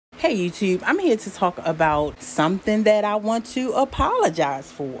Hey YouTube, I'm here to talk about something that I want to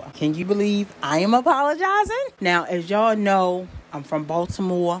apologize for. Can you believe I am apologizing? Now, as y'all know, I'm from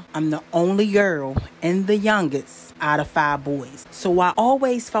Baltimore. I'm the only girl and the youngest out of 5 boys. So I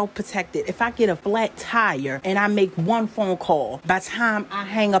always felt protected. If I get a flat tire and I make one phone call, by the time I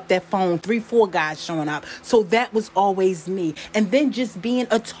hang up that phone, 3-4 guys showing up. So that was always me. And then just being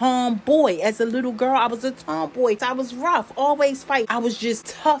a tomboy. As a little girl, I was a tomboy. I was rough, always fight. I was just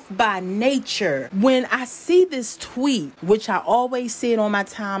tough by nature. When I see this tweet, which I always see it on my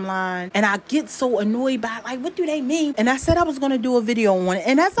timeline, and I get so annoyed by it, like, what do they mean? And I said I was going to do a video on it.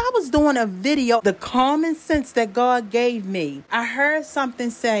 And as I was doing a video, the common sense that God gave me, I heard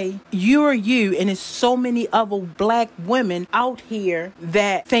something say, you're you, and there's so many other black women out here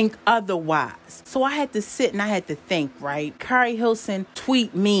that think otherwise. So I had to sit and I had to think, right? Keri Hilson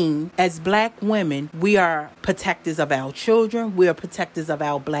tweet me, as black women, we are protectors of our children. We are protectors of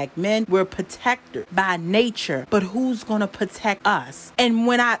our black men. We're protectors by nature. But who's going to protect us? And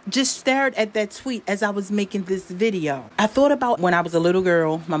when I just stared at that tweet as I was making this video, I thought about when I was a little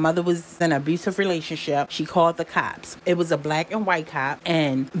girl, my mother was in an abusive relationship. She called the cops. It was a black and white cop.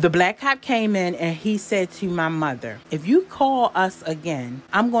 And the black cop came in and he said to my mother, if you call us again,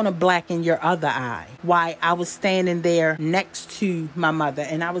 I'm going to blacken your other eye. Why? I was standing there next to my mother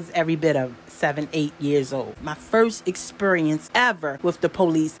and I was every bit of 7-8 years old. My first experience ever with the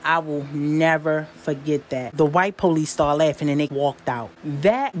police, I will never forget that. The white police started laughing and they walked out.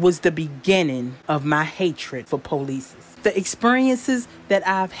 That was the beginning of my hatred for police. The experiences that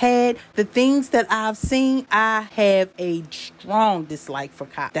I've had, the things that I've seen, I have a strong dislike for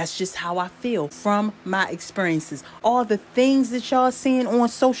cops. That's just how I feel from my experiences. All the things that y'all seeing on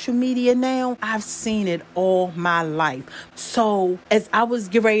social media now, I've seen it all my life. So as I was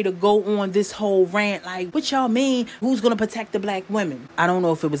getting ready to go on this whole rant, like, what y'all mean? Who's going to protect the black women? I don't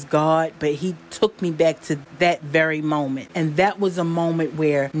know if it was God, but he took me back to that very moment. And that was a moment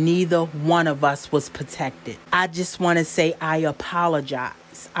where neither one of us was protected. I just want to say I apologize.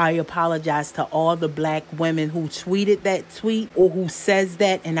 I apologize to all the black women who tweeted that tweet or who says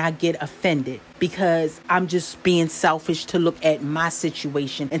that, and I get offended because I'm just being selfish to look at my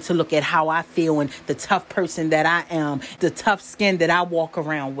situation and to look at how I feel and the tough person that I am, the tough skin that I walk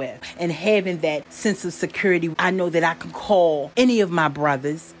around with, and having that sense of security. I know that I can call any of my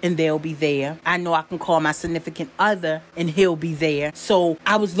brothers and they'll be there. I know I can call my significant other and he'll be there. So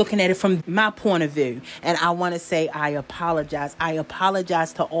I was looking at it from my point of view, and I want to say I apologize. I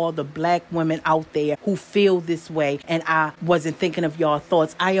apologize to all the black women out there who feel this way, and I wasn't thinking of y'all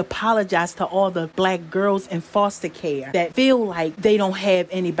thoughts. I apologize to all the black girls in foster care that feel like they don't have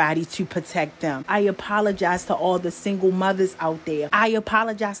anybody to protect them. I apologize to all the single mothers out there. I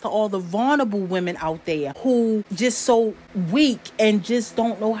apologize to all the vulnerable women out there who just so weak and just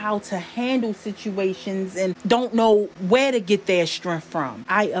don't know how to handle situations and don't know where to get their strength from.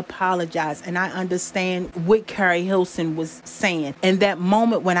 I apologize, and I understand what Keri Hilson was saying. And that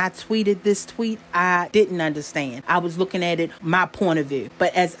moment when I tweeted this tweet, I didn't understand. I was looking at it my point of view.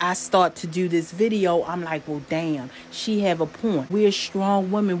 But as I start to do this video, I'm like, well, damn, she have a point. We're strong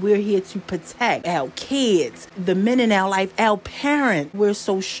women. We're here to protect our kids, the men in our life, our parents. We're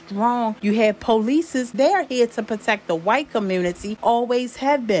so strong. You have polices. They're here to protect the white community, always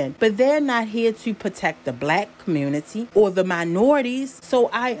have been. But they're not here to protect the black community or the minorities.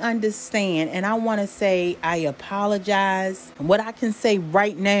 So I understand, and I want to say I apologize. And what I can say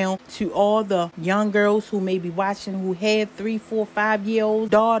right now to all the young girls who may be watching who have 3, 4, 5-year-old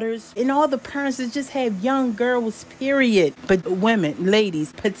daughters, and all the parents that just have young girls, period. But women,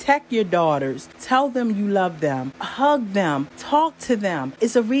 ladies, protect your daughters. Tell them you love them. Hug them. Talk to them.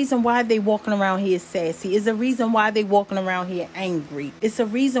 It's a reason why they walking around here sassy. It's a reason why they walking around here angry. It's a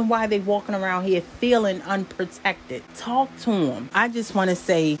reason why they walking around here feeling unprotected. Talk to them. I just want to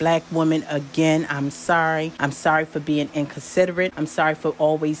say, black women, again, I'm sorry. I'm sorry for being inconsiderate. I'm sorry for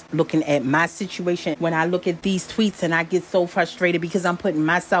always looking at my situation. When I look at these tweets and I get so frustrated because I'm putting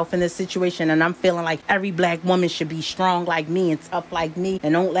myself in this situation and I'm feeling like every black woman should be strong like me and tough like me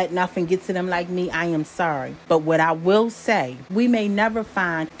and don't let nothing get to them like me, I am sorry. But what I will say, we may never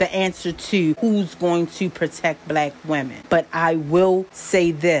find the answer to who's going to protect black women. But I will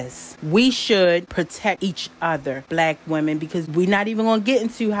say this. We should protect each other, black women, because we're not even going to get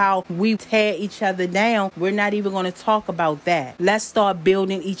into how we tear each other down. We're not even going to talk about that. Let's start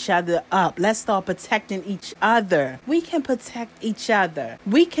building each other up. Let's start protecting each other. We can protect each other.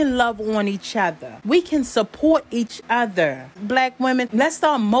 We can love on each other. We can support each other. Black women, let's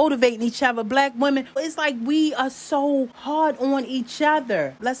start motivating each other. Black women, it's like we are so hard on each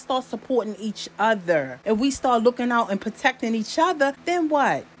other. Let's start supporting each other. If we start looking out and protecting each other, then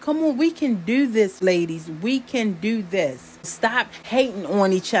what? Come on, we can do this, ladies. We can do this. Stop hating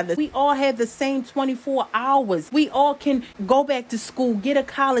on each other. We all have the same 24 hours. We all can go back to school, get a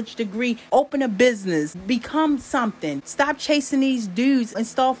college degree, open a business, become something. Stop chasing these dudes and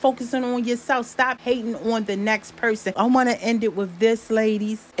start focusing on yourself. Stop hating on the next person. I want to end it with this,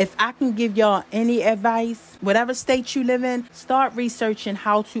 ladies. If I can give y'all any advice, whatever state you live in, start researching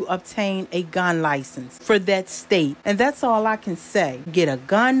how to obtain a gun license for that state. And that's all I can say. Get a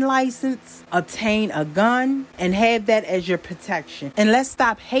gun license, obtain a gun, and have that as your protection. And let's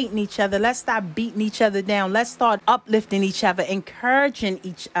stop hating each other. Let's stop beating each other down. Let's start uplifting each other, encouraging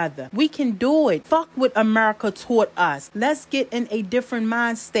each other. We can do it. Fuck what America taught us. Let's get in a different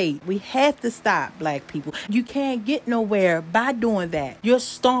mind state. We have to stop, black people. You can't get nowhere by doing that. You're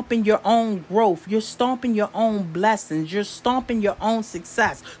stomping your own growth. You're stomping your own blessings. You're stomping your own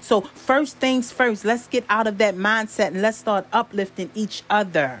success. So first things first, let's get out of that mindset and let's start uplifting each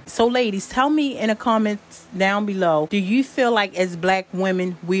other. So ladies, tell me in the comments down below, do you feel like as black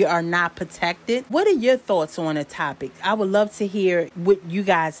women we are not protected? What are your thoughts on the topic? I would love to hear what you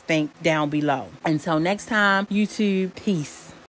guys think down below. Until next time, YouTube, peace.